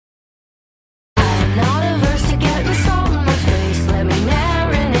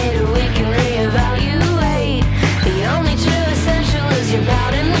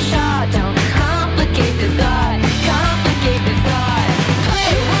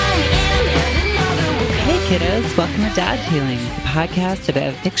kiddos. Welcome to Dad Feelings, the podcast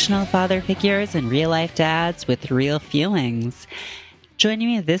about fictional father figures and real-life dads with real feelings. Joining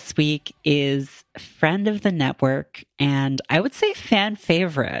me this week is a friend of the network, and I would say fan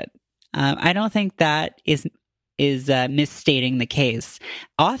favorite. I don't think that is misstating the case.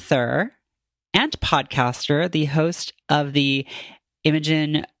 Author and podcaster, the host of the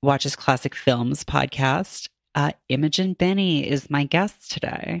Imogen Watches Classic Films podcast, Imogen Binnie is my guest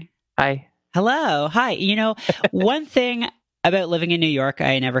today. Hi. Hello. Hi. You know, one thing about living in New York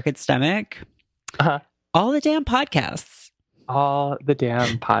I never could stomach. All the damn podcasts. All the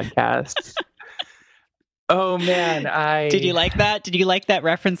damn podcasts. Oh, man. Did you like that? Did you like that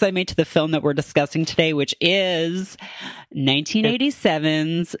reference I made to the film that we're discussing today, which is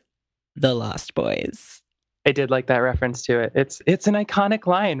 1987's The Lost Boys? I did like that reference to it. It's an iconic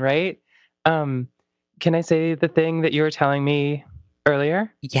line, right? Can I say the thing that you were telling me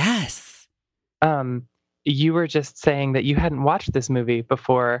earlier? Yes. You were just saying that you hadn't watched this movie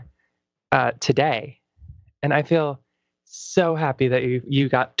before today. And I feel so happy that you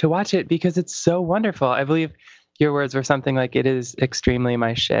got to watch it because it's so wonderful. I believe your words were something like, it is extremely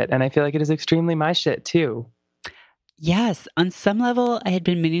my shit. And I feel like it is extremely my shit too. Yes. On some level, I had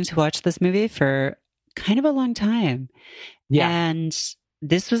been meaning to watch this movie for kind of a long time. Yeah. And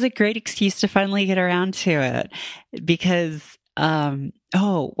this was a great excuse to finally get around to it because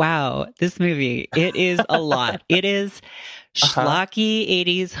oh, wow. This movie, it is a lot. It is schlocky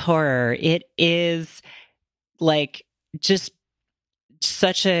 80s horror. It is like just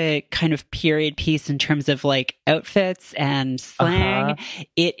such a kind of period piece in terms of like outfits and slang.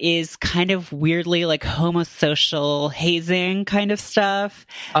 It is kind of weirdly like homosocial hazing kind of stuff.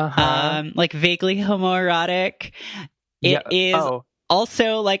 Like vaguely homoerotic. It is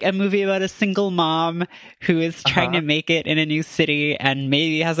also like a movie about a single mom who is trying to make it in a new city and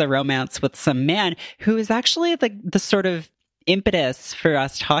maybe has a romance with some man who is actually the sort of impetus for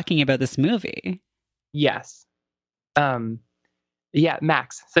us talking about this movie. Yes. Yeah,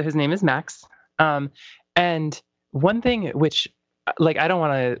 Max. So his name is Max. And one thing which, like, I don't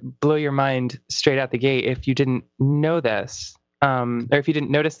want to blow your mind straight out the gate if you didn't know this, or if you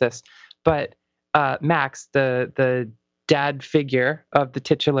didn't notice this, but Max, the dad figure of the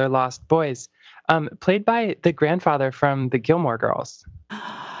titular Lost Boys, played by the grandfather from the Gilmore Girls.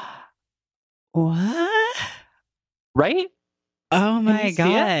 What? Right? Oh my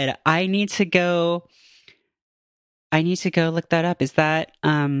God. I need to go look that up. Is that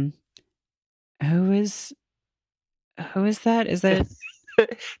who is that? Is that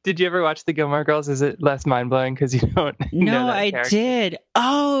Did you ever watch the Gilmore Girls? Is it less mind-blowing because you don't know that I character? did.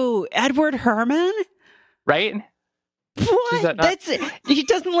 Oh, Edward Herrmann? Right? What? That's it. He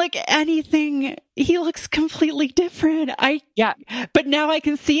doesn't look anything. He looks completely different. But now I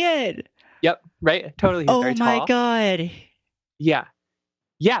can see it. Yep. Right. Totally. He's very tall. My God. Yeah.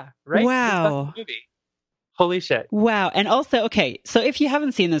 Yeah. Right. Wow. Movie. Holy shit. Wow. And also, okay, so if you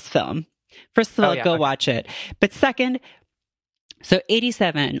haven't seen this film, first of all, go watch it. But second, so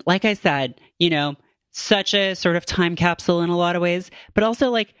 87, like I said, you know, such a sort of time capsule in a lot of ways, but also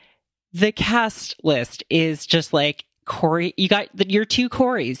like the cast list is just like Corey. You got your two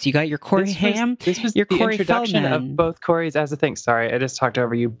Coreys. You got your Corey Haim. This was your the Corey introduction Feldman. of both Coreys as a thing. Sorry, I just talked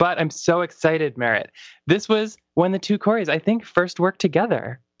over you, but I'm so excited, Merritt. This was when the two Coreys, I think, first worked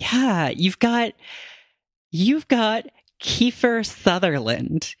together. Yeah, you've got Kiefer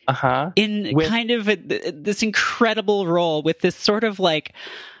Sutherland in kind of this incredible role with this sort of like,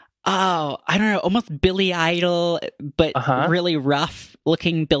 I don't know, almost Billy Idol, but really rough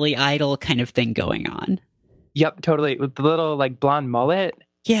looking Billy Idol kind of thing going on. Yep, totally. With the little like blonde mullet.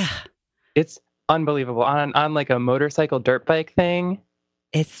 Yeah. It's unbelievable. On like a motorcycle dirt bike thing.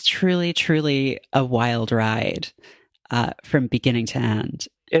 It's truly, truly a wild ride from beginning to end.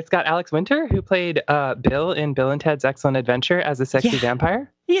 It's got Alex Winter, who played Bill in Bill and Ted's Excellent Adventure as a sexy vampire.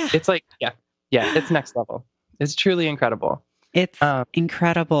 Yeah. It's like, it's next level. It's truly incredible. It's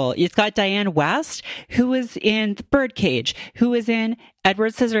incredible. It's got Diane West, who was in The Birdcage, who was in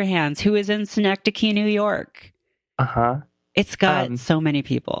Edward Scissorhands, who is in Synecdoche, New York. It's got so many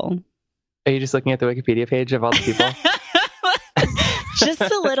people. Are you just looking at the Wikipedia page of all the people? Just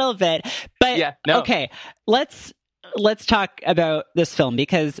a little bit. But okay, let's talk about this film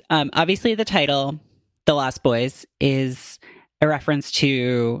because obviously the title, The Lost Boys, is a reference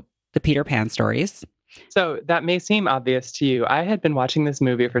to the Peter Pan stories. So that may seem obvious to you. I had been watching this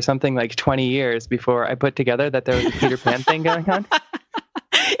movie for something like 20 years before I put together that there was a Peter Pan thing going on.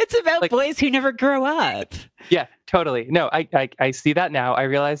 It's It's about like, boys who never grow up. Yeah, totally. No, I see that now. I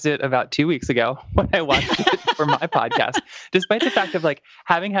realized it about 2 weeks ago when I watched it for my podcast. Despite the fact of like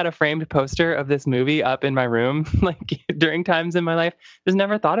having had a framed poster of this movie up in my room, like during times in my life, just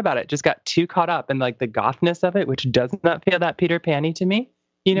never thought about it. Just got too caught up in like the gothness of it, which does not feel that Peter Pan-y to me.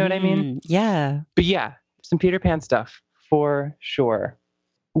 You know what I mean? Yeah. But yeah, some Peter Pan stuff for sure.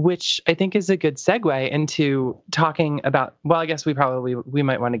 Which I think is a good segue into talking about, well, I guess we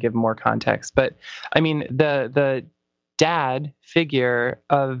might want to give more context, but I mean, the dad figure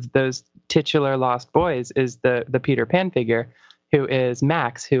of those titular lost boys is the Peter Pan figure, who is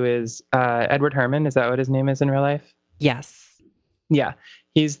Max, who is Edward Herman. Is that what his name is in real life? Yes. Yeah.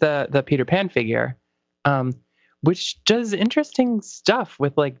 He's the Peter Pan figure, which does interesting stuff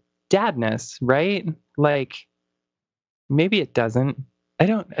with like dadness, right? Like maybe it doesn't.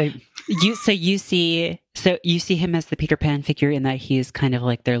 You see him as the Peter Pan figure in that he's kind of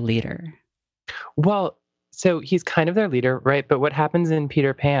like their leader. Well, so he's kind of their leader, right? But what happens in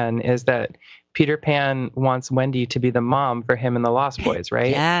Peter Pan is that Peter Pan wants Wendy to be the mom for him and the Lost Boys,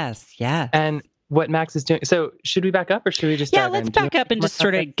 right? Yes. And what Max is doing. So should we back up or should we just dive in? Let's back up and just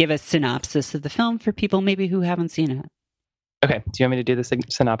sort of give a synopsis of the film for people maybe who haven't seen it. Okay. Do you want me to do the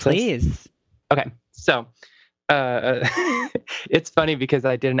synopsis? Please. Okay. So it's funny because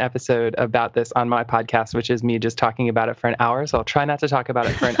I did an episode about this on my podcast, which is me just talking about it for an hour. So I'll try not to talk about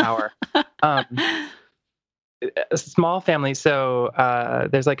it for an hour. A small family. So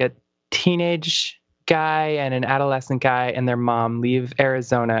there's like a teenage guy and an adolescent guy and their mom leave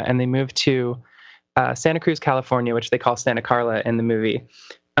Arizona and they move to Santa Cruz, California, which they call Santa Carla in the movie.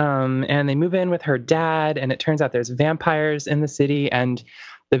 And they move in with her dad, and it turns out there's vampires in the city, and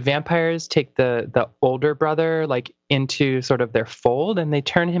the vampires take the older brother like into sort of their fold, and they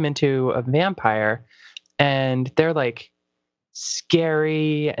turn him into a vampire, and they're like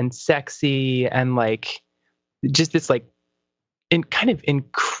scary and sexy and like just this like kind of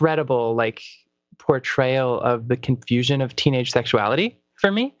incredible like portrayal of the confusion of teenage sexuality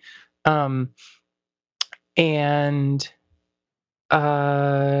for me. And we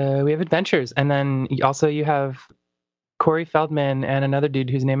have adventures, and then also you have Corey Feldman and another dude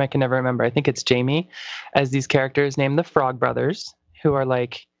whose name I can never remember. I think it's Jamie, as these characters named the Frog Brothers, who are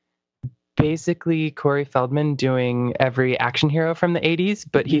like basically Corey Feldman doing every action hero from the 80s,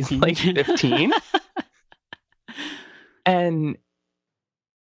 but he's like 15. And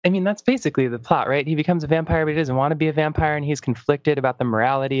I mean, that's basically the plot, right? He becomes a vampire, but he doesn't want to be a vampire, and he's conflicted about the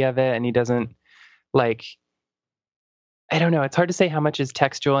morality of it, and he doesn't like, I don't know. It's hard to say how much is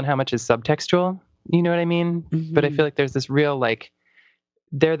textual and how much is subtextual. You know what I mean? Mm-hmm. But I feel like there's this real, like,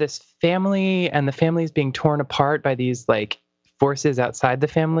 they're this family, and the family is being torn apart by these, like, forces outside the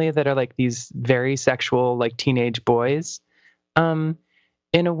family that are, like, these very sexual, like, teenage boys, in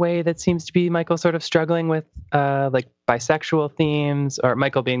a way that seems to be Michael sort of struggling with, like, bisexual themes, or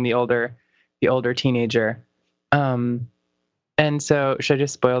Michael being the older teenager. And so, should I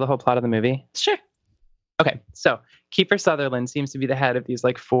just spoil the whole plot of the movie? Sure. Okay, so Kiefer Sutherland seems to be the head of these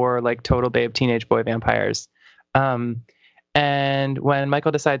like 4 like total babe teenage boy vampires. And when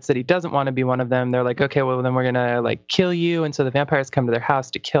Michael decides that he doesn't want to be one of them, they're like, okay, well then we're gonna like kill you. And so the vampires come to their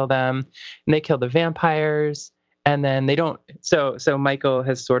house to kill them, and they kill the vampires. And then they don't. So Michael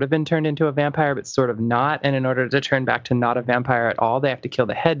has sort of been turned into a vampire, but sort of not. And in order to turn back to not a vampire at all, they have to kill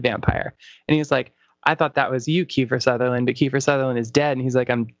the head vampire. And he's like, I thought that was you, Kiefer Sutherland, but Kiefer Sutherland is dead. And he's like,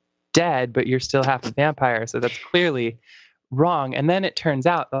 I'm dead, but you're still half a vampire, so that's clearly wrong. And then it turns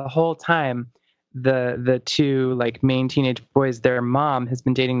out the whole time the 2 like main teenage boys, their mom has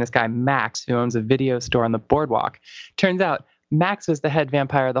been dating this guy Max, who owns a video store on the boardwalk. Turns out Max was the head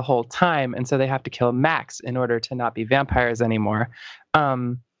vampire the whole time, and so they have to kill Max in order to not be vampires anymore.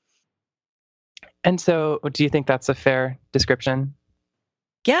 And so do you think that's a fair description?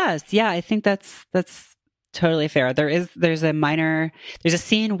 Yes, yeah, I think that's totally fair. There's a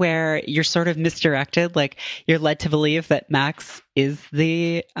scene where you're sort of misdirected, like you're led to believe that Max is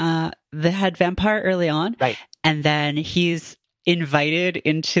the head vampire early on, right? And then he's invited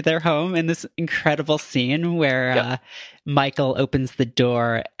into their home in this incredible scene where Michael opens the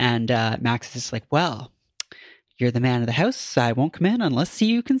door and Max is just like, well, you're the man of the house. I won't come in unless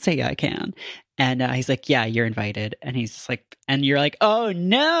you can say I can. And he's like, yeah, you're invited. And he's just like, and you're like, oh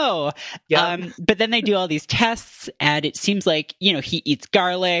no. Yep. But then they do all these tests, and it seems like, he eats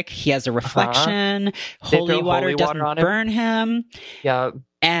garlic. He has a reflection. Holy water doesn't burn him. Yeah.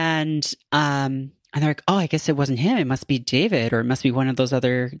 And they're like, oh, I guess it wasn't him. It must be David, or it must be one of those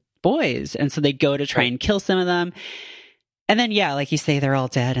other boys. And so they go to try and kill some of them. And then, yeah, like you say, they're all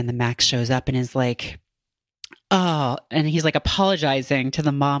dead. And then Max shows up and is like, Oh, and he's like apologizing to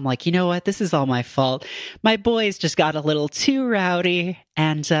the mom, like, you know what? This is all my fault. My boys just got a little too rowdy.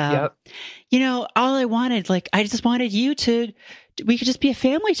 And, Yep. all I wanted, like, I just wanted we could just be a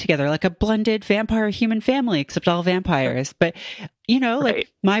family together, like a blended vampire human family, except all vampires. But, like Right.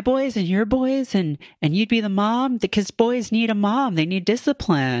 my boys and your boys, and you'd be the mom, because boys need a mom. They need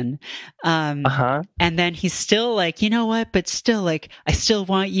discipline. Uh-huh. And then he's still like, you know what? But still, like, I still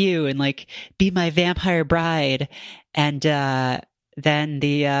want you, and like, be my vampire bride. And then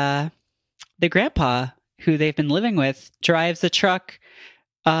the grandpa who they've been living with drives a truck,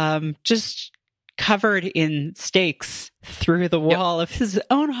 just covered in stakes through the wall of his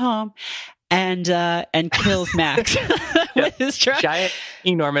own home, and kills Max with his truck. Giant,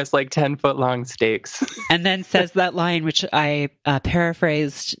 enormous, like 10-foot long stakes. And then says that line, which I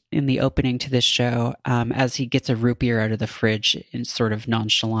paraphrased in the opening to this show, as he gets a root beer out of the fridge and sort of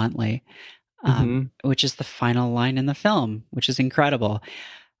nonchalantly, which is the final line in the film, which is incredible.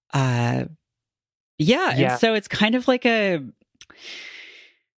 And so it's kind of like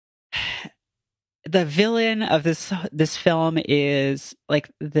the villain of this film is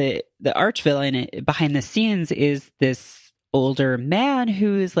like the arch villain behind the scenes is this older man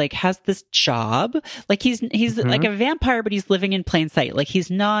who's like has this job, like he's like a vampire, but he's living in plain sight. Like he's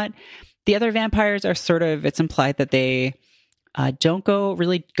not. The other vampires are sort of, it's implied that they don't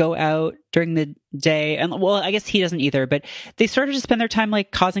really go out during the day, and well, I guess he doesn't either. But they sort of just spend their time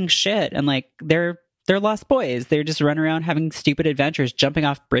like causing shit, and like they're lost boys. They're just running around having stupid adventures, jumping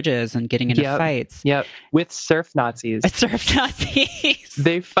off bridges and getting into fights. Yep, with surf Nazis. Surf Nazis.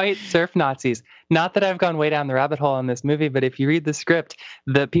 They fight surf Nazis. Not that I've gone way down the rabbit hole on this movie, but if you read the script,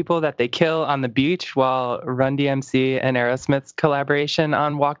 the people that they kill on the beach while Run DMC and Aerosmith's collaboration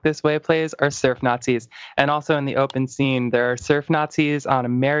on Walk This Way plays are surf Nazis. And also in the open scene, there are surf Nazis on a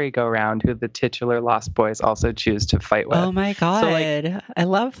merry-go-round who the titular Lost Boys also choose to fight with. Oh my God. So, like, I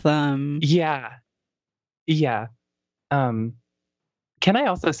love them. Yeah. Yeah. Can I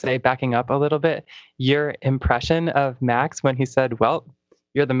also say, backing up a little bit, your impression of Max when he said, well,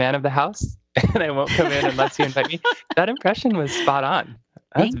 you're the man of the house and I won't come in unless you invite me. That impression was spot on.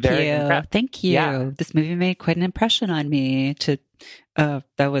 Thank you. Yeah. This movie made quite an impression on me. That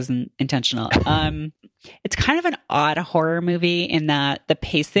wasn't intentional. It's kind of an odd horror movie in that the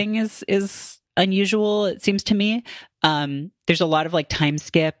pacing is unusual, it seems to me. There's a lot of like time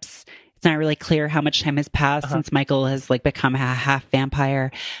skips. It's not really clear how much time has passed since Michael has like become a half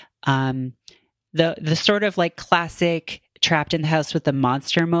vampire. The sort of like classic trapped in the house with the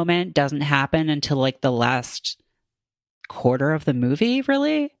monster moment doesn't happen until like the last quarter of the movie,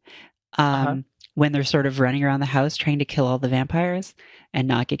 really. When they're sort of running around the house trying to kill all the vampires and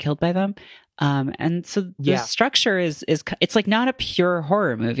not get killed by them. And so the structure is it's like not a pure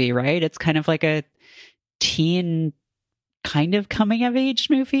horror movie, right? It's kind of like a teen kind of coming of age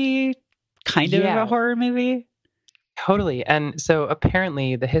movie, kind of a horror movie. Totally. And so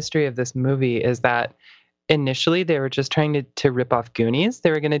apparently the history of this movie is that initially they were just trying to rip off Goonies.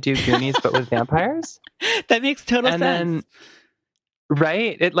 They were going to do Goonies, but with vampires. That makes total sense. Then,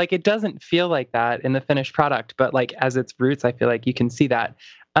 right? It doesn't feel like that in the finished product, but like as its roots, I feel like you can see that.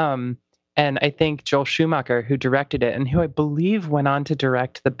 And I think Joel Schumacher, who directed it and who I believe went on to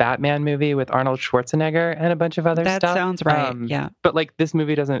direct the Batman movie with Arnold Schwarzenegger and a bunch of other stuff. That sounds right. Yeah. But like this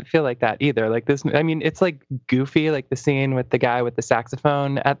movie doesn't feel like that either. Like this, I mean, it's like goofy, like the scene with the guy with the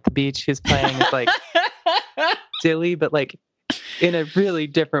saxophone at the beach who's playing. It's like silly, but like in a really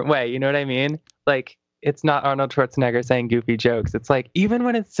different way. You know what I mean? Like it's not Arnold Schwarzenegger saying goofy jokes. It's like, even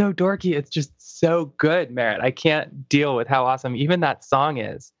when it's so dorky, it's just so good, Merritt. I can't deal with how awesome even that song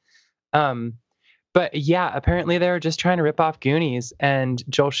is. But yeah, apparently they were just trying to rip off Goonies, and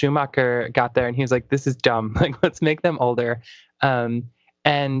Joel Schumacher got there and he was like, this is dumb. Like, let's make them older.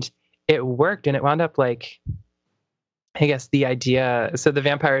 And it worked, and it wound up like, I guess the idea, so the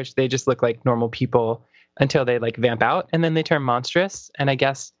vampires, they just look like normal people until they like vamp out and then they turn monstrous. And I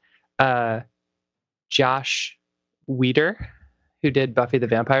guess, Josh Whedon, who did Buffy the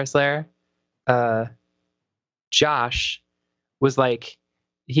Vampire Slayer, Josh was like,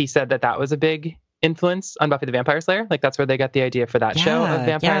 he said that was a big influence on Buffy the Vampire Slayer. Like that's where they got the idea for that show of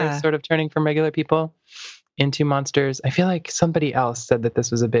vampires sort of turning from regular people into monsters. I feel like somebody else said that this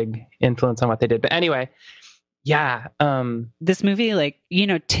was a big influence on what they did. But anyway, this movie, like,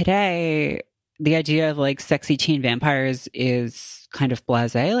 today, the idea of like sexy teen vampires is kind of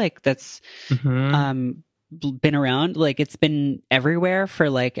blasé. Like that's been around. Like it's been everywhere for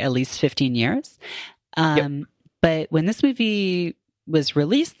like at least 15 years. But when this movie was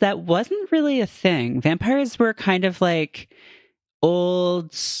released, that wasn't really a thing. Vampires were kind of like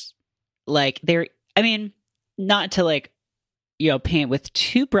old, like not to like, paint with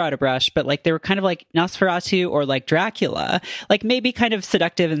too broad a brush, but like they were kind of like Nosferatu or like Dracula, like maybe kind of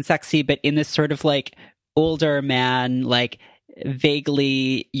seductive and sexy, but in this sort of like older man, like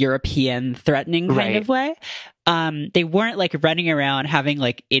vaguely European threatening kind of way. They weren't like running around having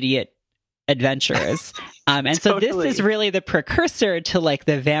like idiot adventures. And so this is really the precursor to like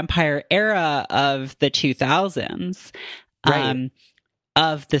the vampire era of the 2000s,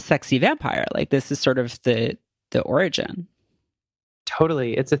 of the sexy vampire. Like this is sort of the origin.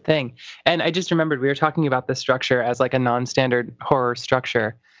 Totally. It's a thing. And I just remembered we were talking about the structure as like a non-standard horror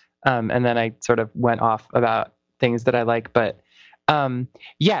structure. And then I sort of went off about things that I like. But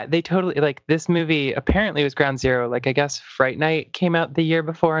yeah, they totally, like, this movie apparently was ground zero. Like, I guess Fright Night came out the year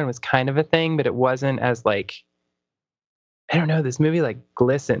before and was kind of a thing, but it wasn't as like, I don't know, this movie like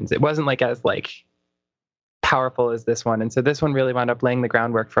glistens. It wasn't like as like powerful as this one. And so this one really wound up laying the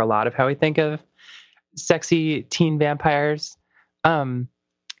groundwork for a lot of how we think of sexy teen vampires.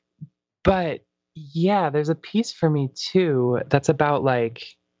 But yeah, there's a piece for me too that's about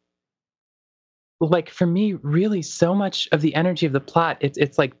like for me, really so much of the energy of the plot,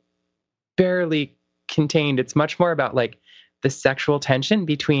 it's like barely contained. It's much more about like the sexual tension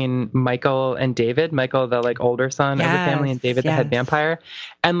between Michael and David, Michael, the like older son of the family, and David, the head vampire.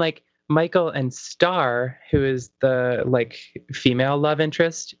 And like Michael and Star, who is the like female love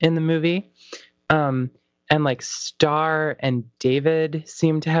interest in the movie. And like Star and David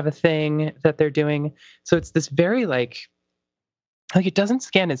seem to have a thing that they're doing. So it's this very like it doesn't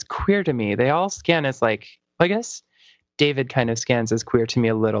scan as queer to me. They all scan as like, I guess David kind of scans as queer to me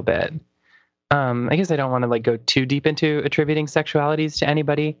a little bit. I guess I don't want to like go too deep into attributing sexualities to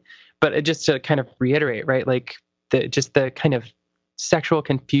anybody, but just to kind of reiterate, right? Like the kind of sexual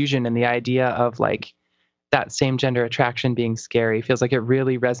confusion and the idea of like that same gender attraction being scary feels like it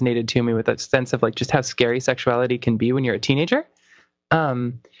really resonated to me with a sense of like just how scary sexuality can be when you're a teenager.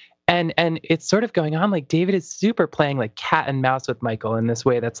 And it's sort of going on like David is super playing like cat and mouse with Michael in this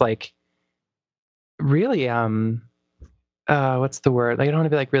way that's like really what's the word? Like I don't want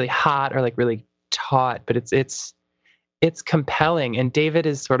to be like really hot or like really taut, but it's compelling, and David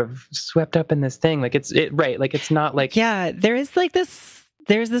is sort of swept up in this thing. Like it's not like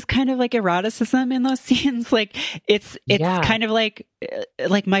there's this kind of like eroticism in those scenes. Like it's kind of like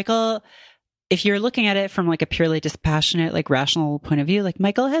Michael, if you're looking at it from like a purely dispassionate, like rational point of view, like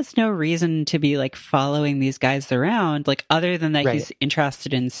Michael has no reason to be like following these guys around, like other than that he's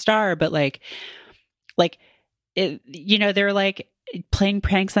interested in Star, but like it, they're like playing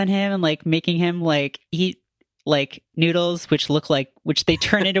pranks on him and like making him like eat like noodles which they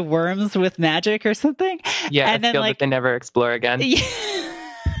turn into worms with magic or something. Yeah, and then like that they never explore again.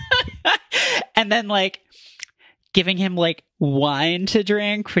 And then like giving him like wine to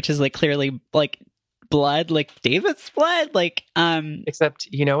drink, which is like clearly like blood, like David's blood, like except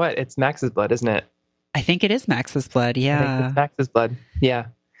you know what? It's Max's blood, isn't it? I think it is Max's blood. Yeah, I think it's Max's blood. Yeah.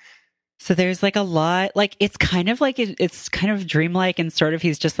 So there's like a lot, like it's kind of dreamlike, and sort of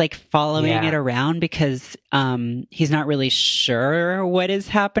he's just like following it around because he's not really sure what is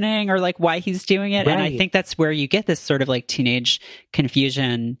happening or like why he's doing it. Right. And I think that's where you get this sort of like teenage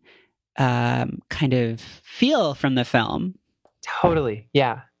confusion kind of feel from the film. Totally.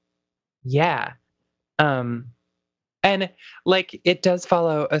 Yeah. Yeah. And like it does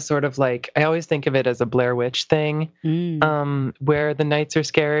follow a sort of like, I always think of it as a Blair Witch thing, where the nights are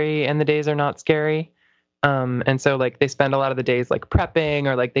scary and the days are not scary. And so like they spend a lot of the days like prepping,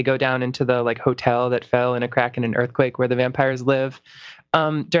 or like they go down into the like hotel that fell in a crack in an earthquake where the vampires live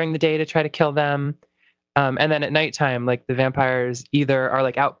during the day to try to kill them. And then at nighttime, like the vampires either are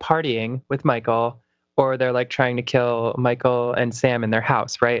like out partying with Michael, or they're like trying to kill Michael and Sam in their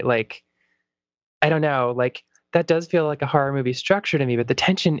house, right? Like, I don't know, like that does feel like a horror movie structure to me, but the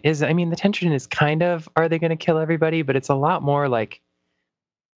tension is kind of, are they going to kill everybody? But it's a lot more like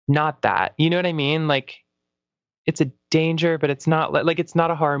not that, you know what I mean? Like it's a danger, but it's not like it's not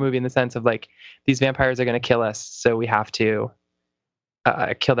a horror movie in the sense of like these vampires are going to kill us, so we have to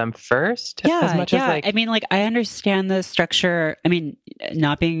kill them first. As much as like, I mean, like I understand the structure. I mean,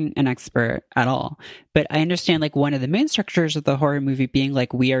 not being an expert at all, but I understand like one of the main structures of the horror movie being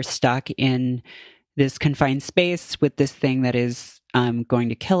like we are stuck in this confined space with this thing that is going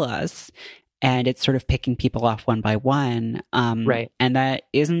to kill us, and it's sort of picking people off one by one. Right. And that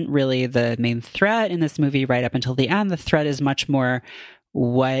isn't really the main threat in this movie right up until the end. The threat is much more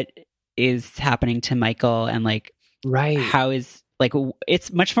what is happening to Michael, and like how is like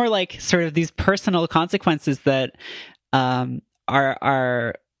it's much more like sort of these personal consequences that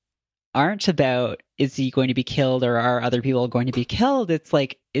are aren't about is he going to be killed or are other people going to be killed. It's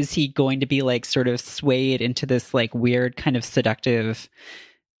like, is he going to be like sort of swayed into this like weird kind of seductive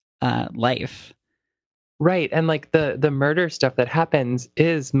life? Right. And like the murder stuff that happens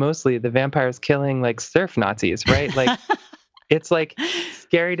is mostly the vampires killing like surf Nazis, right? Like it's like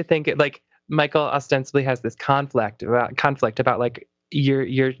scary to think it, like Michael ostensibly has this conflict about like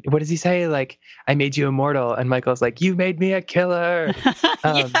you're what does he say? Like, I made you immortal, and Michael's like, you made me a killer.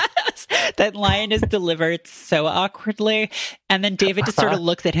 Yes, that line is delivered so awkwardly, and then David just sort of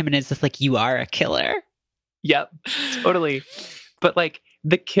looks at him and is just like, you are a killer. Yep, totally. But like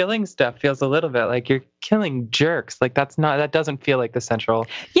the killing stuff feels a little bit like you're killing jerks. Like that doesn't feel like the central.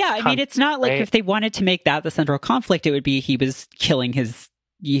 Yeah, I mean, it's not like right? if they wanted to make that the central conflict, it would be he was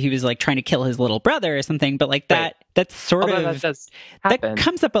like trying to kill his little brother or something. But like Right. that's sort Although of that does happen. that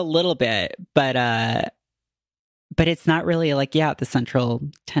comes up a little bit, but it's not really like the central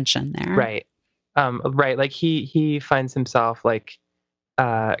tension there. Right. Right. Like he finds himself like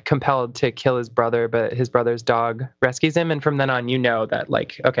compelled to kill his brother, but his brother's dog rescues him, and from then on, you know that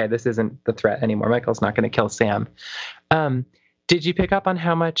like, okay, this isn't the threat anymore. Michael's not going to kill Sam. Did you pick up on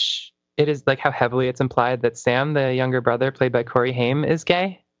how much it is like how heavily it's implied that Sam, the younger brother, played by Corey Haim, is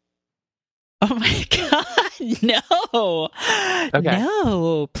gay? Oh my god, no! Okay.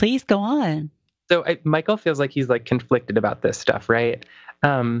 No, please go on. So Michael feels like he's like conflicted about this stuff, right?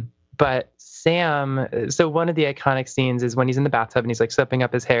 But Sam, so one of the iconic scenes is when he's in the bathtub and he's like slipping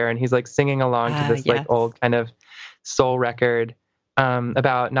up his hair and he's like singing along to this like old kind of soul record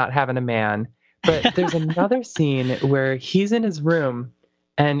about not having a man. But there's another scene where he's in his room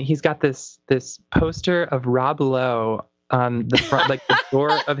and he's got this poster of Rob Lowe on the front, like the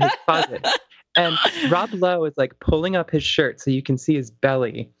door of his closet. And Rob Lowe is like pulling up his shirt so you can see his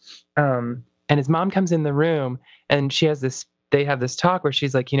belly. And his mom comes in the room and they have this talk where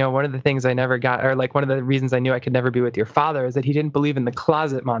she's like, one of the things I never got, or like one of the reasons I knew I could never be with your father is that he didn't believe in the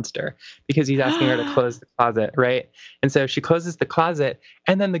closet monster because he's asking her to close the closet, right? And so she closes the closet,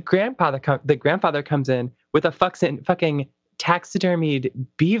 and then the grandfather comes in with a fucking taxidermied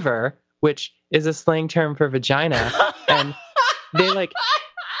beaver, which is a slang term for vagina, and they like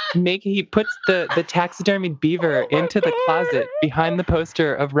he puts the taxidermied beaver into the closet behind the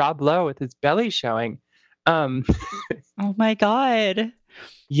poster of Rob Lowe with his belly showing. Oh my god.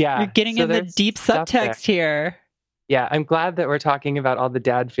 Yeah. You're getting in the deep subtext here. Yeah, I'm glad that we're talking about all the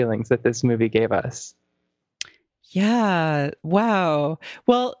dad feelings that this movie gave us. Yeah. Wow.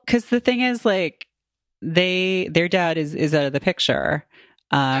 Well, because the thing is, like, their dad is out of the picture.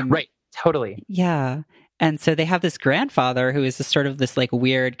 Right. Totally. Yeah. And so they have this grandfather who is this like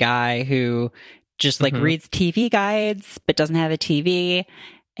weird guy who just like reads TV guides but doesn't have a TV.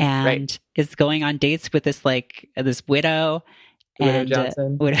 And is going on dates with this widow, Widow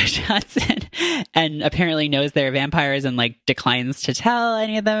Johnson, and apparently knows they're vampires and like declines to tell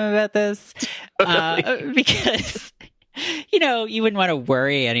any of them about this because you wouldn't want to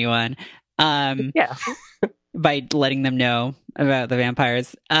worry anyone by letting them know about the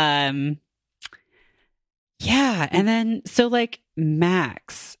vampires. And then so like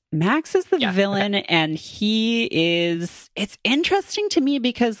Max is the villain, and it's interesting to me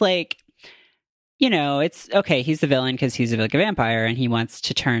because like, it's okay. He's the villain because he's like a vampire and he wants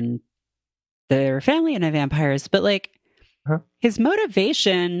to turn their family into vampires. But like his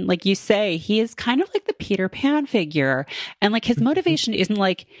motivation, like you say, he is kind of like the Peter Pan figure. And like his motivation isn't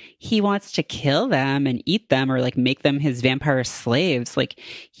like he wants to kill them and eat them or like make them his vampire slaves. Like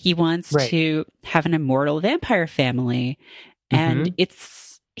he wants to have an immortal vampire family. And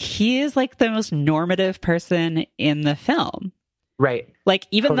he is like the most normative person in the film. Right. Like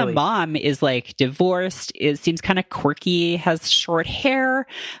even the mom is like divorced, seems kind of quirky, has short hair.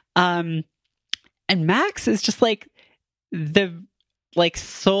 And Max is just like the like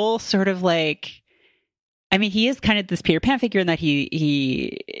sole sort of like, I mean, he is kind of this Peter Pan figure in that he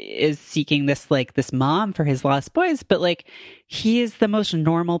is seeking this mom for his lost boys, but like he is the most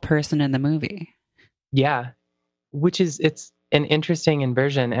normal person in the movie. Yeah. It's an interesting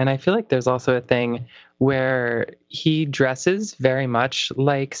inversion. And I feel like there's also a thing where he dresses very much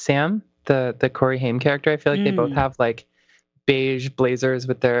like Sam, the Corey Haim character. I feel like they both have like beige blazers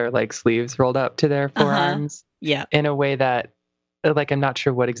with their like sleeves rolled up to their forearms. Yeah. In a way that like, I'm not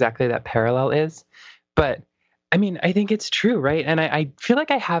sure what exactly that parallel is, but I mean, I think it's true. Right. And I feel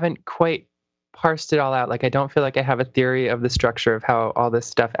like I haven't quite parsed it all out. Like, I don't feel like I have a theory of the structure of how all this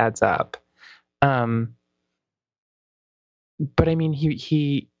stuff adds up. But I mean,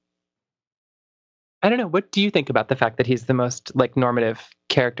 he I don't know. What do you think about the fact that he's the most like normative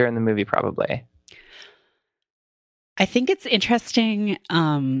character in the movie? Probably. I think it's interesting,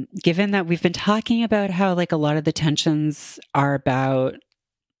 given that we've been talking about how like a lot of the tensions are about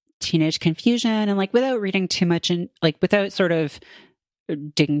teenage confusion, and like without reading too much in, like without sort of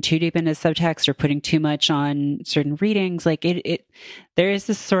digging too deep into subtext or putting too much on certain readings, like there is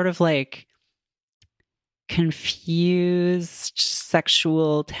this sort of like confused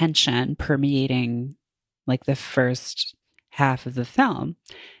sexual tension permeating like the first half of the film.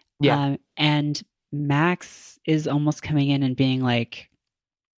 Yeah. And Max is almost coming in and being like,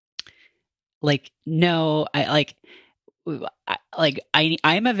 no, I'm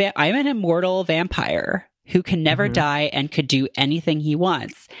an immortal vampire who can never die and could do anything he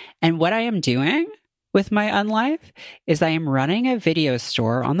wants. And what I am doing with my unlife is I am running a video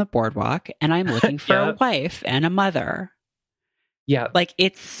store on the boardwalk and I'm looking for a wife and a mother. Yeah. Like,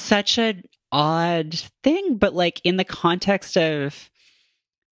 it's such an odd thing, but like in the context of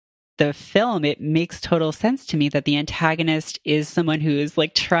the film, it makes total sense to me that the antagonist is someone who is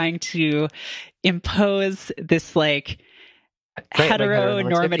like trying to impose this like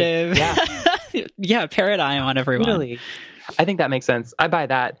heteronormative paradigm on everyone. Totally. I think that makes sense. I buy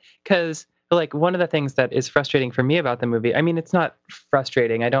that, because like one of the things that is frustrating for me about the movie, I mean, it's not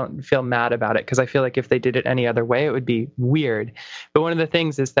frustrating. I don't feel mad about it because I feel like if they did it any other way, it would be weird. But one of the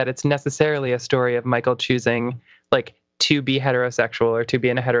things is that it's necessarily a story of Michael choosing like to be heterosexual or to be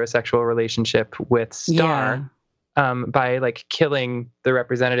in a heterosexual relationship with Star. By like killing the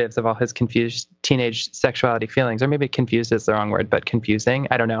representatives of all his confused teenage sexuality feelings, or maybe confused is the wrong word, but confusing.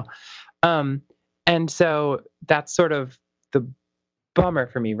 I don't know. And so that's sort of the bummer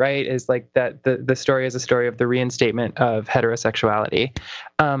for me, right? Is like that the story is a story of the reinstatement of heterosexuality.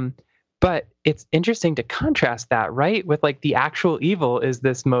 But it's interesting to contrast that, right? With like the actual evil is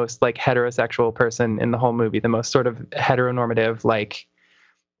this most like heterosexual person in the whole movie, the most sort of heteronormative, like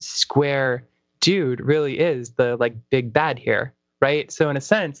square dude really is the like big bad here, right? So in a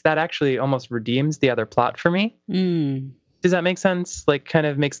sense, that actually almost redeems the other plot for me. Does that make sense? Like kind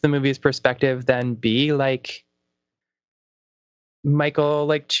of makes the movie's perspective then be like Michael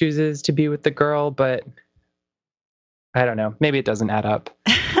like chooses to be with the girl, but I don't know. Maybe it doesn't add up.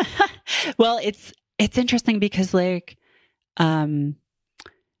 Well, it's interesting because like in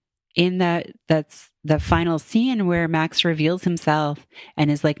that's the final scene where Max reveals himself and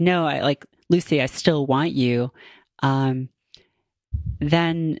is like, no, I like Lucy, I still want you.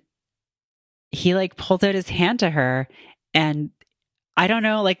 Then he like pulls out his hand to her, and I don't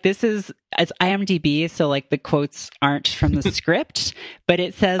know, like this is, it's IMDb, so like the quotes aren't from the script, but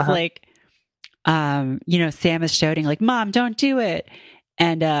it says like, Sam is shouting like, "Mom, don't do it,"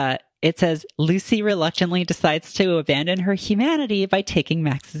 and it says Lucy reluctantly decides to abandon her humanity by taking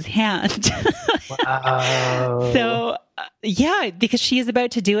Max's hand. Wow. So, because she is about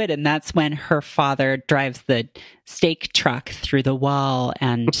to do it, and that's when her father drives the stake truck through the wall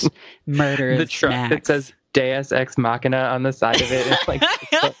and murders the truck Max. That says Deus Ex Machina on the side of it in like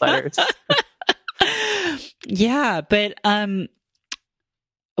 6 letters. Yeah, but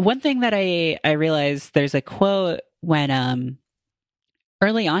one thing that I realized, there's a quote when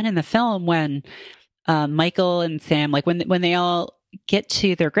early on in the film when Michael and Sam, like when they all get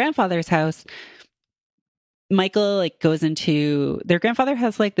to their grandfather's house, Michael like goes into their grandfather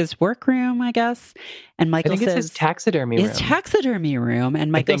has like this workroom, I guess, and Michael says his taxidermy room, and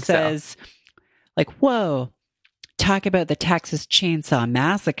Michael says like, "Whoa, talk about the Texas Chainsaw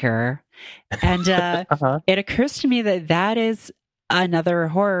Massacre," and it occurs to me that is another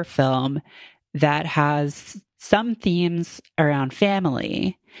horror film that has some themes around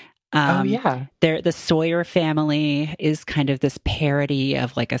family. The Sawyer family is kind of this parody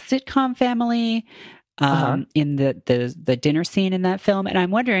of like a sitcom family in the dinner scene in that film. And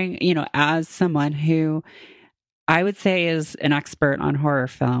I'm wondering, as someone who I would say is an expert on horror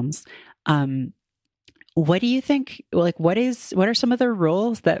films, what do you think, like what are some of the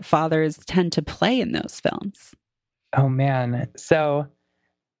roles that fathers tend to play in those films? Oh man. So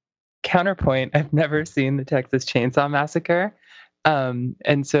counterpoint, I've never seen the Texas Chainsaw Massacre.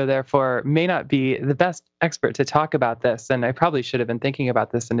 And so therefore may not be the best expert to talk about this. And I probably should have been thinking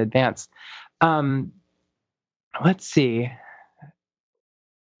about this in advance. Let's see.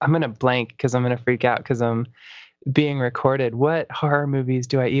 I'm going to blank because I'm going to freak out because I'm being recorded. What horror movies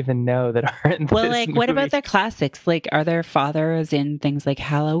do I even know that aren't Well, this like movie? What about the classics? Like, are there fathers in things like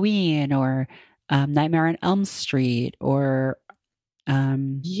Halloween or Nightmare on Elm Street or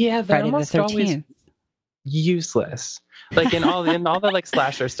they're Friday almost the 13th? always useless. Like in all the like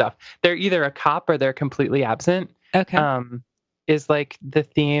slasher stuff, they're either a cop or they're completely absent. Okay. Is like the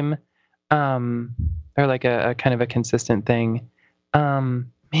theme, or like a kind of a consistent thing.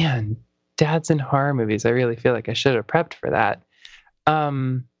 Man, dads in horror movies. I really feel like I should have prepped for that.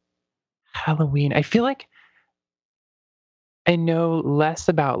 Halloween. I feel like I know less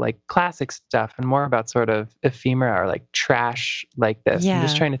about like classic stuff and more about sort of ephemera or like trash like this. I'm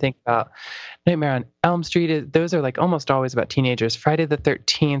just Yeah. trying to think about Nightmare on Elm Street. Those are like almost always about teenagers. Friday the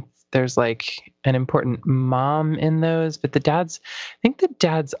 13th, there's like an important mom in those, but I think the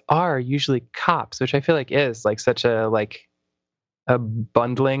dads are usually cops, which I feel like is like such a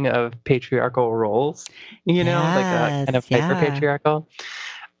bundling of patriarchal roles, like a kind of Yes. hyper Yeah. patriarchal.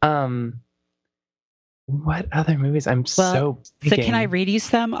 What other movies? I'm Well, so so can I thinking. read you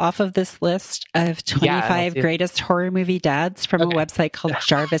some off of this list of Yeah, and I'll 25 see if greatest horror movie dads from a okay. website called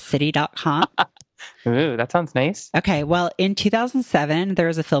jarviscity.com? Ooh, that sounds nice. Okay, well, in 2007, there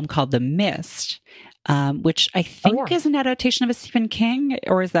was a film called The Mist, which I think Yeah. is an adaptation of a Stephen King,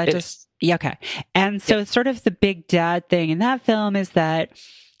 or is that It just, is. yeah, okay. And so sort of the big dad thing in that film is that,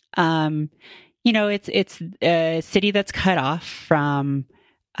 it's a city that's cut off from,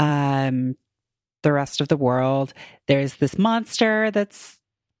 the rest of the world. There's this monster that's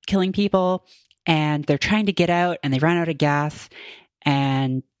killing people, and they're trying to get out, and they run out of gas,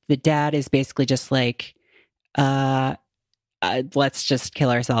 and the dad is basically just like, let's just kill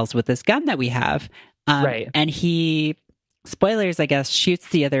ourselves with this gun that we have. Right. And he, spoilers, I guess, shoots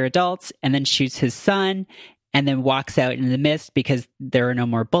the other adults and then shoots his son and then walks out in the mist because there are no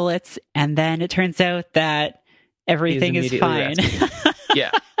more bullets. And then it turns out that everything is fine.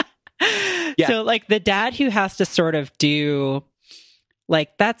 Yeah. So like the dad who has to sort of do,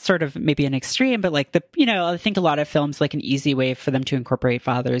 like, that's sort of maybe an extreme, but like I think a lot of films, like an easy way for them to incorporate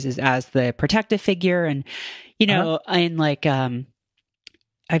fathers is as the protective figure. And, in like,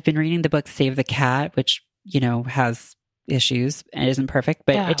 I've been reading the book Save the Cat, which, has issues and isn't perfect,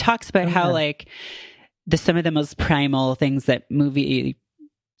 but it talks about how like some of the most primal things that movie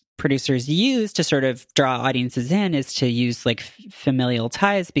producers use to sort of draw audiences in is to use like familial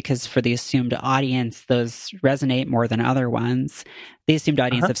ties, because for the assumed audience, those resonate more than other ones. The assumed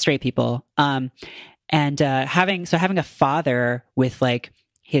audience of straight people. And having a father with like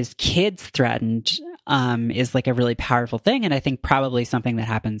his kids threatened is like a really powerful thing. And I think probably something that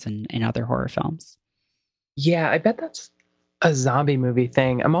happens in other horror films. Yeah, I bet that's a zombie movie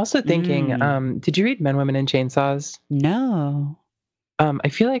thing. I'm also thinking, did you read Men, Women, and Chainsaws? No. I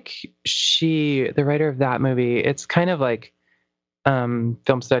feel like the writer of that movie, it's kind of like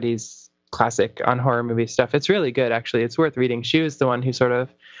film studies classic on horror movie stuff. It's really good, actually. It's worth reading. She was the one who sort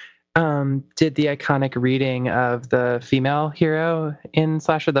of did the iconic reading of the female hero in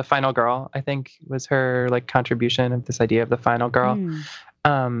slasher. The final girl, I think, was her like contribution of this idea of the final girl.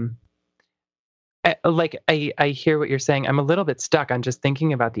 I hear what you're saying. I'm a little bit stuck on just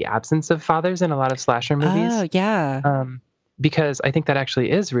thinking about the absence of fathers in a lot of slasher movies. Oh, yeah. Because I think that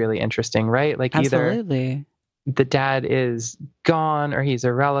actually is really interesting, right? Like Absolutely. Either the dad is gone or he's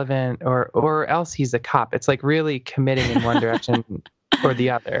irrelevant or else he's a cop. It's like really committing in one direction or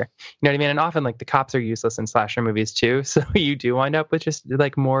the other. You know what I mean? And often like the cops are useless in slasher movies too. So you do wind up with just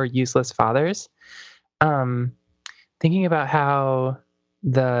like more useless fathers. Thinking about how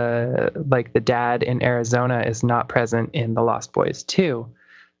the dad in Arizona is not present in The Lost Boys too.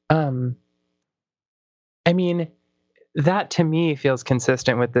 I mean, that to me feels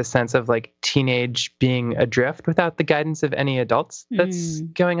consistent with this sense of like teenage being adrift without the guidance of any adults that's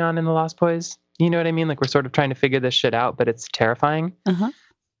going on in The Lost Boys. You know what I mean? Like we're sort of trying to figure this shit out, but it's terrifying.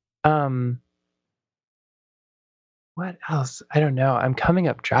 What else? I don't know. I'm coming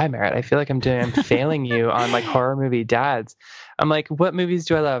up dry, Merritt. I feel like I'm failing you on like horror movie dads. I'm like, what movies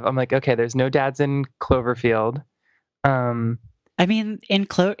do I love? I'm like, okay, there's no dads in Cloverfield. I mean, in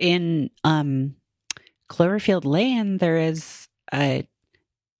Cloverfield Lane, there is a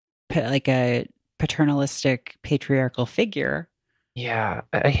paternalistic patriarchal figure. Yeah,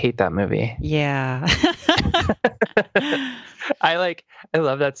 I hate that movie. Yeah. I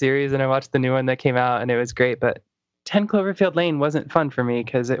love that series, and I watched the new one that came out, and it was great. But 10 Cloverfield Lane wasn't fun for me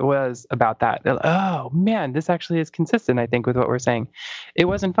because it was about that. Oh man, this actually is consistent, I think, with what we're saying. It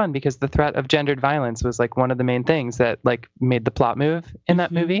wasn't fun because the threat of gendered violence was like one of the main things that like made the plot move in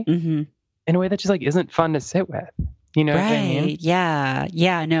that movie in a way that just like isn't fun to sit with. You know what I mean? Yeah.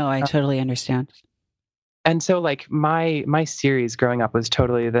 Yeah. No, I totally understand. And so like my series growing up was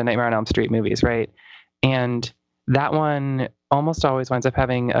totally the Nightmare on Elm Street movies, right? And that one almost always winds up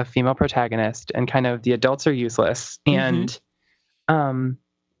having a female protagonist and kind of the adults are useless. And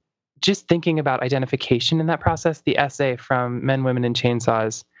just thinking about identification in that process, the essay from Men, Women, and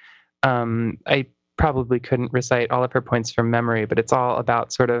Chainsaws, I probably couldn't recite all of her points from memory, but it's all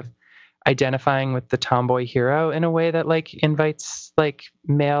about sort of identifying with the tomboy hero in a way that like invites like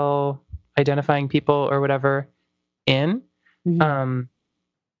male identifying people or whatever in, while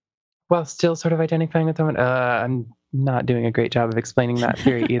still sort of identifying with someone. I'm not doing a great job of explaining that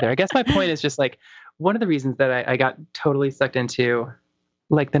theory either. I guess my point is just like, one of the reasons that I got totally sucked into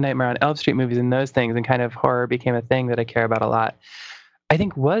like the Nightmare on Elm Street movies and those things, and kind of horror became a thing that I care about a lot, I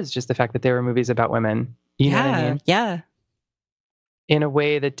think was just the fact that they were movies about women. You know what I mean? Yeah. In a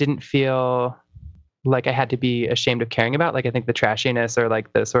way that didn't feel like I had to be ashamed of caring about. Like, I think the trashiness or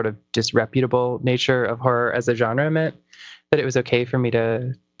like the sort of disreputable nature of horror as a genre meant that it was okay for me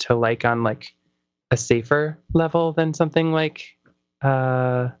to like on like a safer level than something like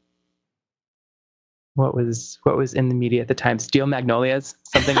what was in the media at the time, Steel Magnolias,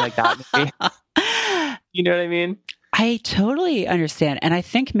 something like that maybe. You know what I mean? I totally understand. And I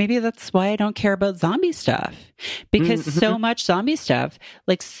think maybe that's why I don't care about zombie stuff, because so much zombie stuff,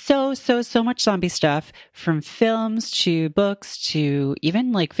 like so much zombie stuff, from films to books to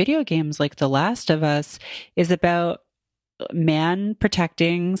even like video games like The Last of Us, is about man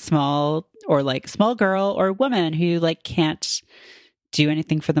protecting small girl or woman who like can't do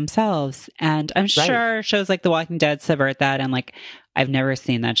anything for themselves. And I'm sure shows like The Walking Dead subvert that. And like, I've never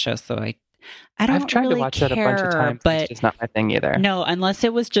seen that show, so I've tried to watch that a bunch of times, but it's just not my thing either. No, unless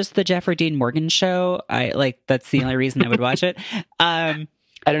it was just the Jeffrey Dean Morgan show. That's the only reason I would watch it. I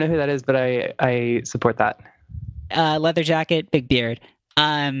don't know who that is, but I support that. Leather jacket, big beard.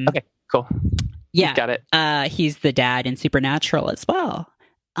 Okay, cool. Yeah, you've got it. He's the dad in Supernatural as well.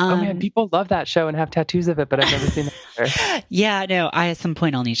 Oh man, people love that show and have tattoos of it, but I've never seen it either. Yeah, no, at some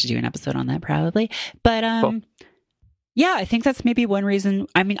point I'll need to do an episode on that probably. But cool. Yeah, I think that's maybe one reason.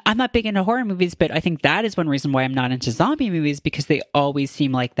 I mean, I'm not big into horror movies, but I think that is one reason why I'm not into zombie movies, because they always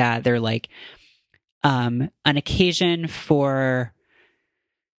seem like that. They're like an occasion for,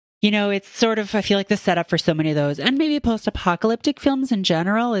 it's sort of, I feel like the setup for so many of those, and maybe post-apocalyptic films in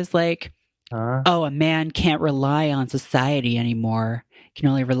general, is like, a man can't rely on society anymore. Can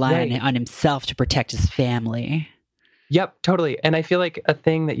only rely on himself to protect his family. Yep, totally. And I feel like a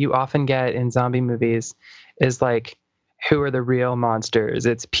thing that you often get in zombie movies is like, who are the real monsters?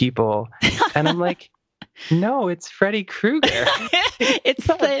 It's people. And I'm like, no, it's Freddy Krueger. It's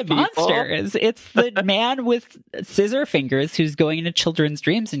the monsters. It's the man with scissor fingers who's going into children's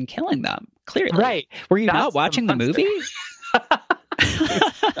dreams and killing them. Clearly. Right. Were you not watching the movie? Not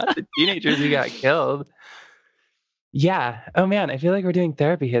the teenagers who got killed. Yeah. Oh man, I feel like we're doing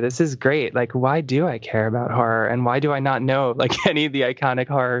therapy here. This is great. Like, why do I care about horror? And why do I not know like any of the iconic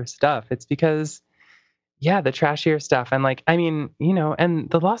horror stuff? It's because, yeah, the trashier stuff. And like, I mean, and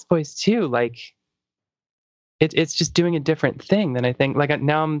the Lost Boys too, like it's just doing a different thing than I think. Like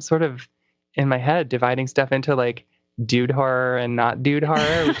now I'm sort of in my head dividing stuff into like dude horror and not dude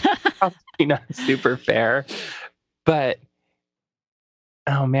horror, which is probably not super fair. But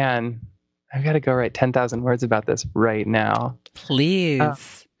oh man, I've got to go write 10,000 words about this right now.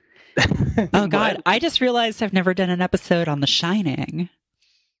 Please. Oh God, I just realized I've never done an episode on The Shining.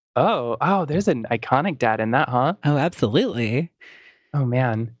 Oh, there's an iconic dad in that, huh? Oh, absolutely. Oh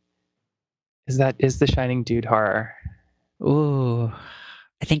man. Is The Shining dude horror? Ooh.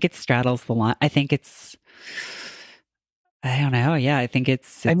 I think it straddles the line. I think it's, I don't know. Yeah, I think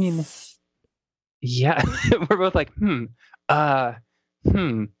it's I mean, yeah. We're both like,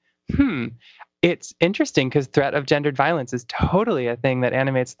 It's interesting because threat of gendered violence is totally a thing that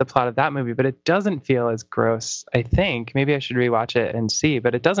animates the plot of that movie, but it doesn't feel as gross, I think. Maybe I should rewatch it and see,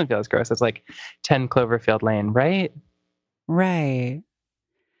 but it doesn't feel as gross as like 10 Cloverfield Lane, right? Right.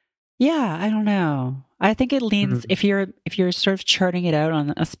 Yeah, I don't know. I think it leans, if you're sort of charting it out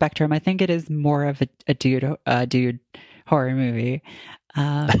on a spectrum, I think it is more of a dude horror movie.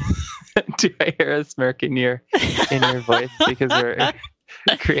 Do I hear a smirk in your voice because we're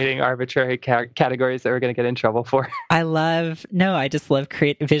creating arbitrary categories that we're going to get in trouble for? I just love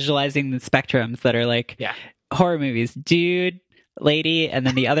visualizing the spectrums that are like horror movies, dude, lady, and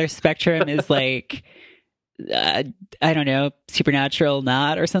then the other spectrum is like I don't know, supernatural,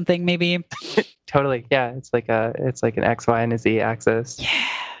 not, or something maybe. Totally, yeah. It's like an X, Y, and a Z axis.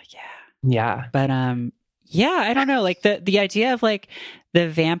 Yeah. But yeah, I don't know. Like the idea of like the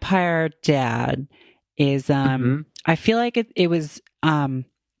vampire dad is I feel like it was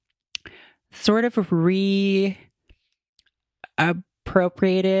sort of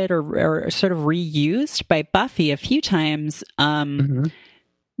appropriated or sort of reused by Buffy a few times.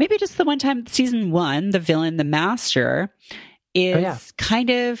 Maybe just the one time, season 1, the villain, the master, is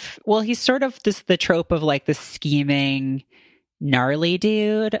kind of, well, he's sort of the trope of like the scheming, gnarly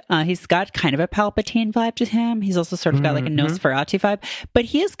dude. He's got kind of a Palpatine vibe to him. He's also sort of got like a Nosferatu vibe, but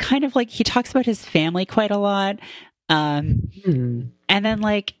he is kind of like, he talks about his family quite a lot. And then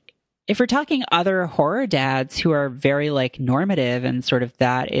like, if we're talking other horror dads who are very like normative and sort of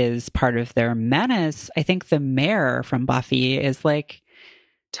that is part of their menace, I think the mayor from Buffy is like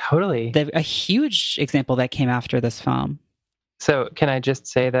totally a huge example that came after this film. So can I just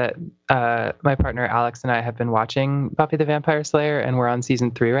say that my partner Alex and I have been watching Buffy the Vampire Slayer, and we're on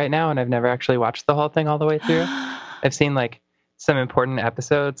season 3 right now, and I've never actually watched the whole thing all the way through. I've seen like some important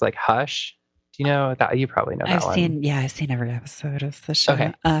episodes, like Hush. Do you know that? You probably know that one. I've seen every episode of the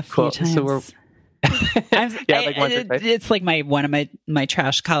show a few cool. times. So we're like once or twice. It's like one of my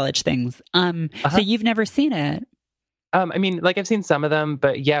trash college things. So you've never seen it? I mean, like I've seen some of them,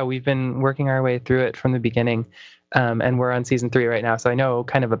 but yeah, we've been working our way through it from the beginning. And we're on season 3 right now, so I know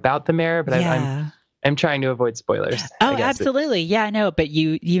kind of about the mayor, but I'm trying to avoid spoilers. Oh, absolutely. Yeah, no, but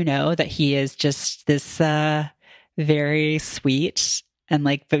you know that he is just this very sweet and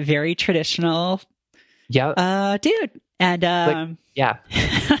like but very traditional dude. And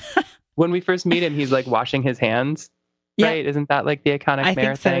when we first meet him, he's like washing his hands. Right? Isn't that like the iconic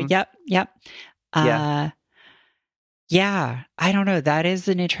mayor thing? Yep. Yeah, I don't know. That is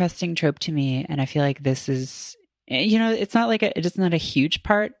an interesting trope to me, and I feel like this is, it's not like it's not a huge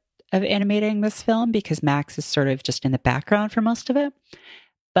part of animating this film because Max is sort of just in the background for most of it.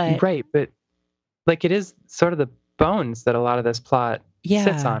 But like it is sort of the bones that a lot of this plot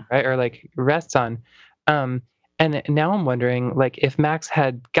sits on, right? Or like rests on. And now I'm wondering, like, if Max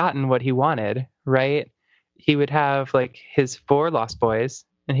had gotten what he wanted, right? He would have like his 4 lost boys,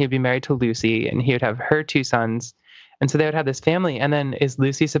 and he'd be married to Lucy, and he would have her 2 sons. And so they would have this family. And then is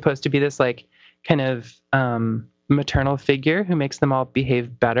Lucy supposed to be this like kind of maternal figure who makes them all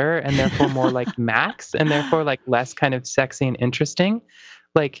behave better and therefore more like Max and therefore like less kind of sexy and interesting?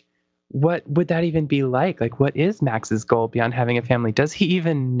 Like, what would that even be like? Like, what is Max's goal beyond having a family? Does he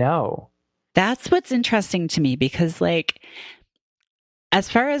even know? That's what's interesting to me because like, as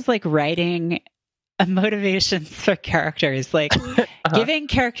far as like writing motivations for characters, like giving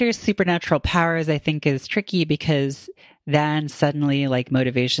characters supernatural powers, I think is tricky because then suddenly like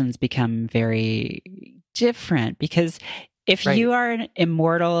motivations become very different. Because if you are an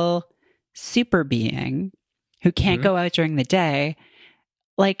immortal super being who can't go out during the day,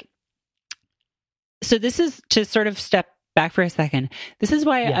 like, so this is to sort of step back for a second. This is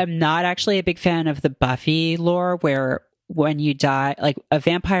why I'm not actually a big fan of the Buffy lore where when you die, like a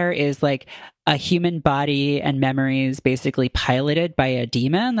vampire is like a human body and memories basically piloted by a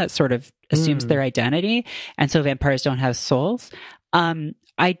demon that sort of assumes their identity. And so vampires don't have souls.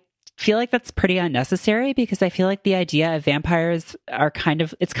 I feel like that's pretty unnecessary because I feel like the idea of vampires are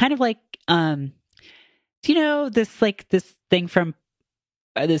it's kind of like, this thing from,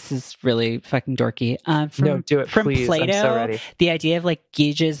 this is really fucking dorky. No, do it, from please. Plato, I'm so ready. The idea of like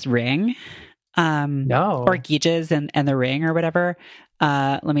Gige's ring. Or Gige's and the ring or whatever.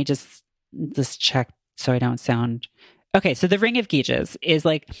 Let me just check so I don't sound okay. So the ring of Gige's is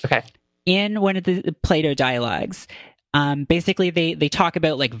like in one of the Plato dialogues. Basically they talk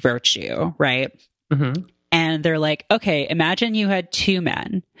about like virtue, right? Mm-hmm. And they're like, okay, imagine you had 2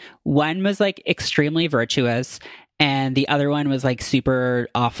 men. One was like extremely virtuous, and the other one was like super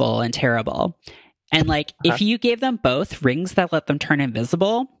awful and terrible. And like if you gave them both rings that let them turn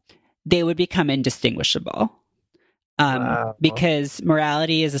invisible, they would become indistinguishable. Because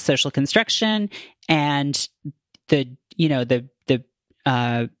morality is a social construction, and the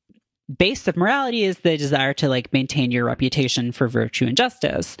base of morality is the desire to like maintain your reputation for virtue and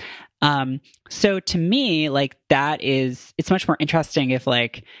justice. So to me, like it's much more interesting if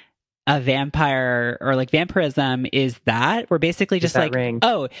like a vampire or like vampirism is that we're basically just like, ring.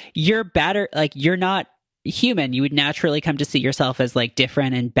 Oh, you're better. Like you're not human. You would naturally come to see yourself as like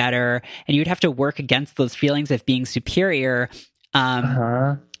different and better, and you would have to work against those feelings of being superior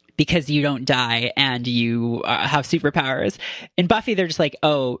because you don't die and you have superpowers. In Buffy, they're just like,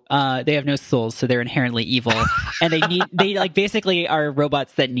 they have no souls, so they're inherently evil, and they like basically are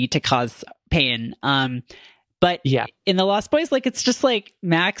robots that need to cause pain. But in the Lost Boys, like it's just like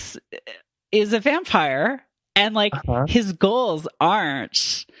Max is a vampire, and like his goals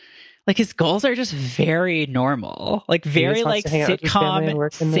aren't. Like his goals are just very normal, like very like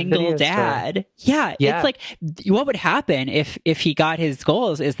sitcom single dad. Yeah. It's like what would happen if he got his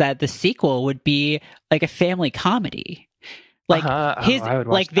goals is that the sequel would be like a family comedy. Like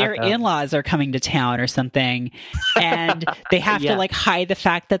their in-laws are coming to town or something, and they have to like hide the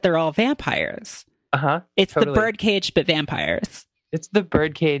fact that they're all vampires. It's the birdcage but vampires. It's the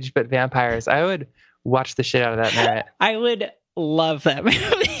birdcage but vampires. I would watch the shit out of that, Merritt. I would love that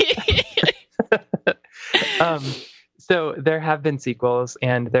movie. So there have been sequels,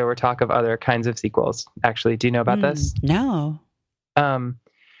 and there were talk of other kinds of sequels. Actually, do you know about this? No.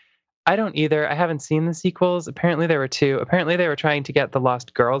 I don't either. I haven't seen the sequels. Apparently there were two. Apparently they were trying to get The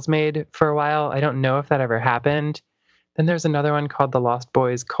Lost Girls made for a while. I don't know if that ever happened. Then there's another one called The Lost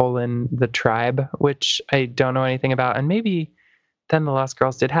Boys: The Tribe, which I don't know anything about. And maybe then The Lost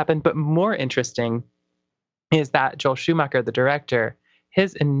Girls did happen. But more interesting is that Joel Schumacher, the director,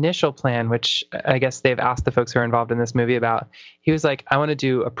 his initial plan, which I guess they've asked the folks who are involved in this movie about, he was like, I want to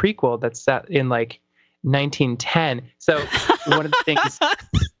do a prequel that's set in like 1910. So one of the things...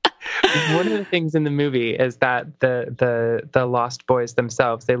 One of the things in the movie is that the Lost Boys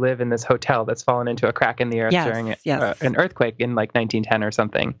themselves, they live in this hotel that's fallen into a crack in the earth during an earthquake in like 1910 or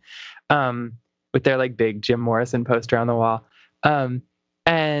something, with their like big Jim Morrison poster on the wall.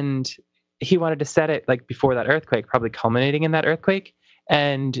 And he wanted to set it like before that earthquake, probably culminating in that earthquake.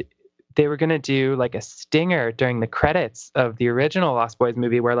 And they were going to do like a stinger during the credits of the original Lost Boys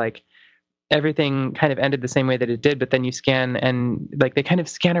movie where like everything kind of ended the same way that it did, but then you scan and like they kind of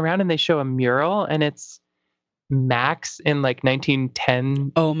scan around and they show a mural and it's Max in like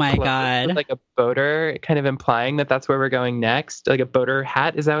 1910. Oh my God. With like a boater, kind of implying that that's where we're going next. Like a boater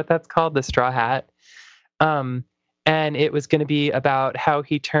hat. Is that what that's called? The straw hat. And it was going to be about how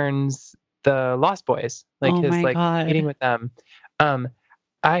he turns the Lost Boys, like his like God. Meeting with them.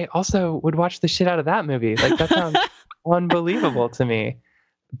 I also would watch the shit out of that movie. Like that sounds unbelievable to me.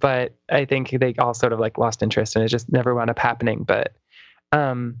 But I think they all sort of like lost interest and it just never wound up happening. But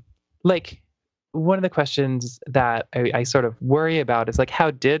like one of the questions that I sort of worry about is like, how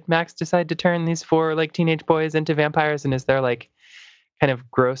did Max decide to turn these four like teenage boys into vampires? And is there like kind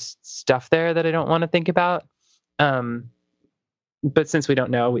of gross stuff there that I don't want to think about? But since we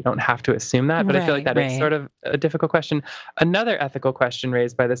don't know, we don't have to assume that. But I feel like that is sort of a difficult question. Another ethical question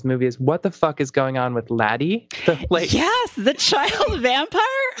raised by this movie is what the fuck is going on with Laddie? Yes, the child vampire?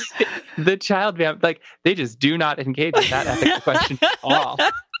 The child vampire. Like, they just do not engage in that ethical question at all.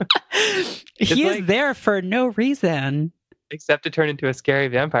 He is there for no reason. Except to turn into a scary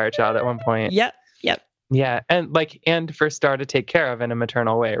vampire child at one point. Yep. Yeah, and for Star to take care of in a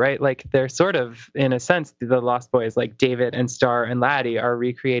maternal way, right? Like they're sort of, in a sense, the Lost Boys, like David and Star and Laddie are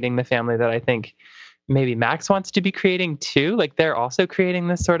recreating the family that I think maybe Max wants to be creating too. Like they're also creating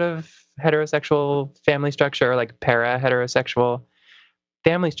this sort of heterosexual family structure, or like para-heterosexual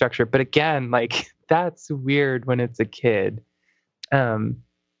family structure. But again, like that's weird when it's a kid. I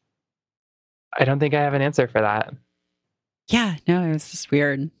don't think I have an answer for that. Yeah, no, it was just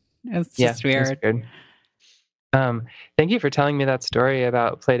weird. It's just weird. Thank you for telling me that story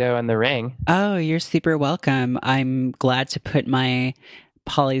about Play-Doh and the ring. Oh, you're super welcome. I'm glad to put my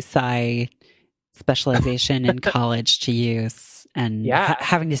poli-sci specialization in college to use and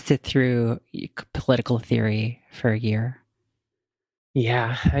having to sit through political theory for a year.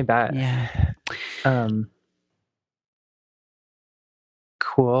 Yeah, I bet. Yeah.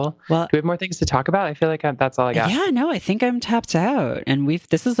 Cool. Well, do we have more things to talk about? I feel like that's all I got. Yeah, no, I think I'm tapped out, and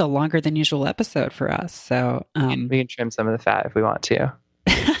this is a longer than usual episode for us. So we can trim some of the fat if we want to.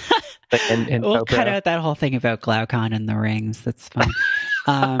 Like we'll cut out that whole thing about Glaucon and the rings. That's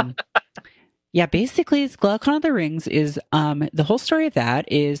fine. Yeah, basically, Glaucon of the Rings is the whole story of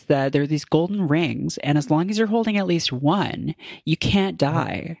that is that there are these golden rings, and as long as you're holding at least one, you can't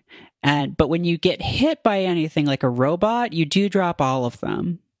die. But when you get hit by anything like a robot, you do drop all of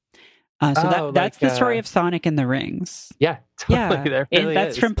them. That's the story of Sonic and the Rings. Yeah, totally. Yeah, really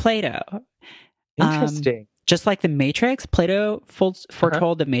that's from Plato. Interesting. Just like the Matrix, Plato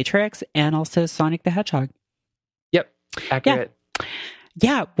foretold the Matrix and also Sonic the Hedgehog. Yep, accurate.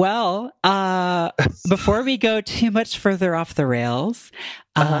 Yeah, well, before we go too much further off the rails,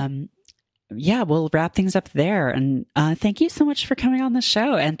 we'll wrap things up there. And thank you so much for coming on the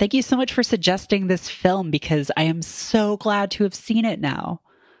show. And thank you so much for suggesting this film, because I am so glad to have seen it now.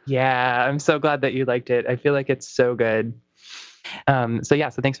 Yeah, I'm so glad that you liked it. I feel like it's so good. So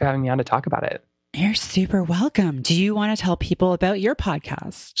thanks for having me on to talk about it. You're super welcome. Do you want to tell people about your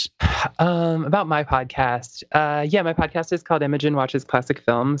podcast? About my podcast. My podcast is called Imogen Watches Classic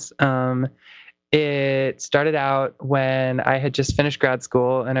Films. It started out when I had just finished grad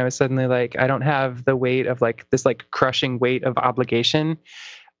school and I was suddenly like, I don't have the weight of like this like crushing weight of obligation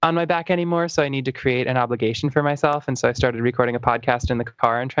on my back anymore. So I need to create an obligation for myself. And so I started recording a podcast in the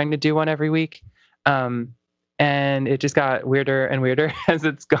car and trying to do one every week. And it just got weirder and weirder as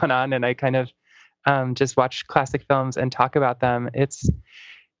it's gone on. And I kind of just watch classic films and talk about them. It's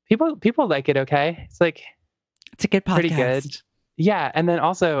people like it. Okay. It's like, it's a good podcast. Pretty good. Yeah, and then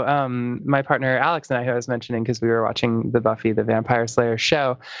also my partner Alex and I, who I was mentioning because we were watching the Buffy the Vampire Slayer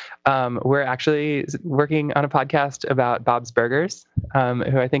show, we're actually working on a podcast about Bob's Burgers,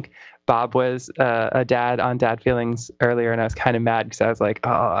 who I think Bob was a dad on Dad Feelings earlier, and I was kind of mad because I was like,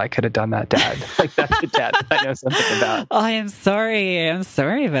 oh, I could have done that, Dad. Like, that's the dad that I know something about. Oh, I'm sorry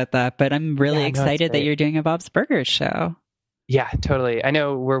about that, but I'm really excited that you're doing a Bob's Burgers show. Yeah, totally. I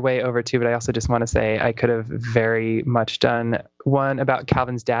know we're way over too, but I also just want to say I could have very much done one about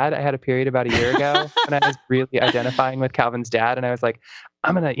Calvin's dad. I had a period about a year ago and I was really identifying with Calvin's dad. And I was like,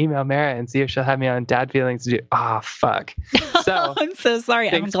 I'm going to email Mara and see if she'll have me on Dad Feelings to do. Oh, fuck. So I'm so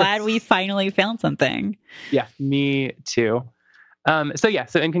sorry. I'm glad we finally found something. Yeah, me too. So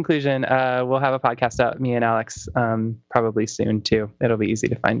in conclusion, we'll have a podcast up, me and Alex, probably soon too. It'll be easy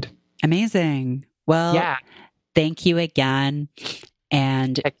to find. Amazing. Well, yeah. Thank you again.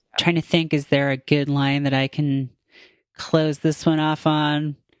 And trying to think, is there a good line that I can close this one off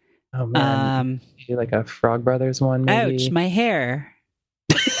on? Oh, man. Like a Frog Brothers one, maybe? Ouch, my hair.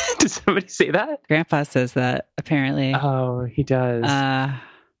 Did somebody say that? Grandpa says that, apparently. Oh, he does.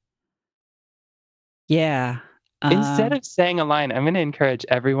 Yeah. Instead of saying a line, I'm going to encourage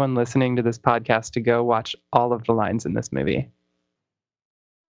everyone listening to this podcast to go watch all of the lines in this movie.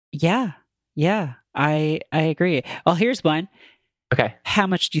 Yeah. I agree. Well, here's one. Okay. How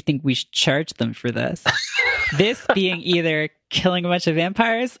much do you think we should charge them for this? This being either killing a bunch of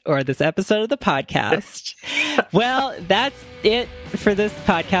vampires or this episode of the podcast. Well, that's it for this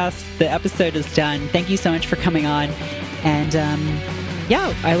podcast. The episode is done. Thank you so much for coming on. And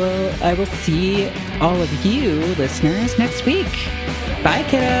I will see all of you listeners next week. Bye,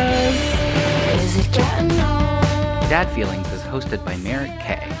 kiddos. Dad Feelings is hosted by Merritt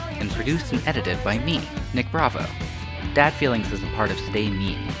K and produced and edited by me, Nick Bravo. Dad Feelings is a part of Stay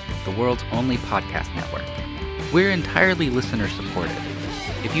Mean, the world's only podcast network. We're entirely listener-supported.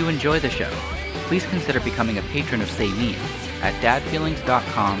 If you enjoy the show, please consider becoming a patron of Stay Mean at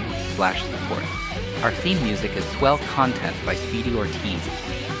dadfeelings.com/support. Our theme music is Swell Content by Speedy Ortiz,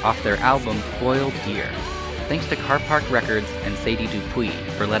 off their album Foiled Deer. Thanks to Car Park Records and Sadie Dupuis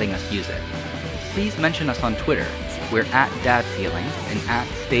for letting us use it. Please mention us on Twitter. We're at dadfeelings and at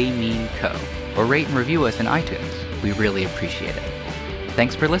StayMeanCo. Or rate and review us in iTunes. We really appreciate it.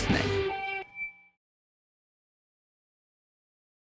 Thanks for listening.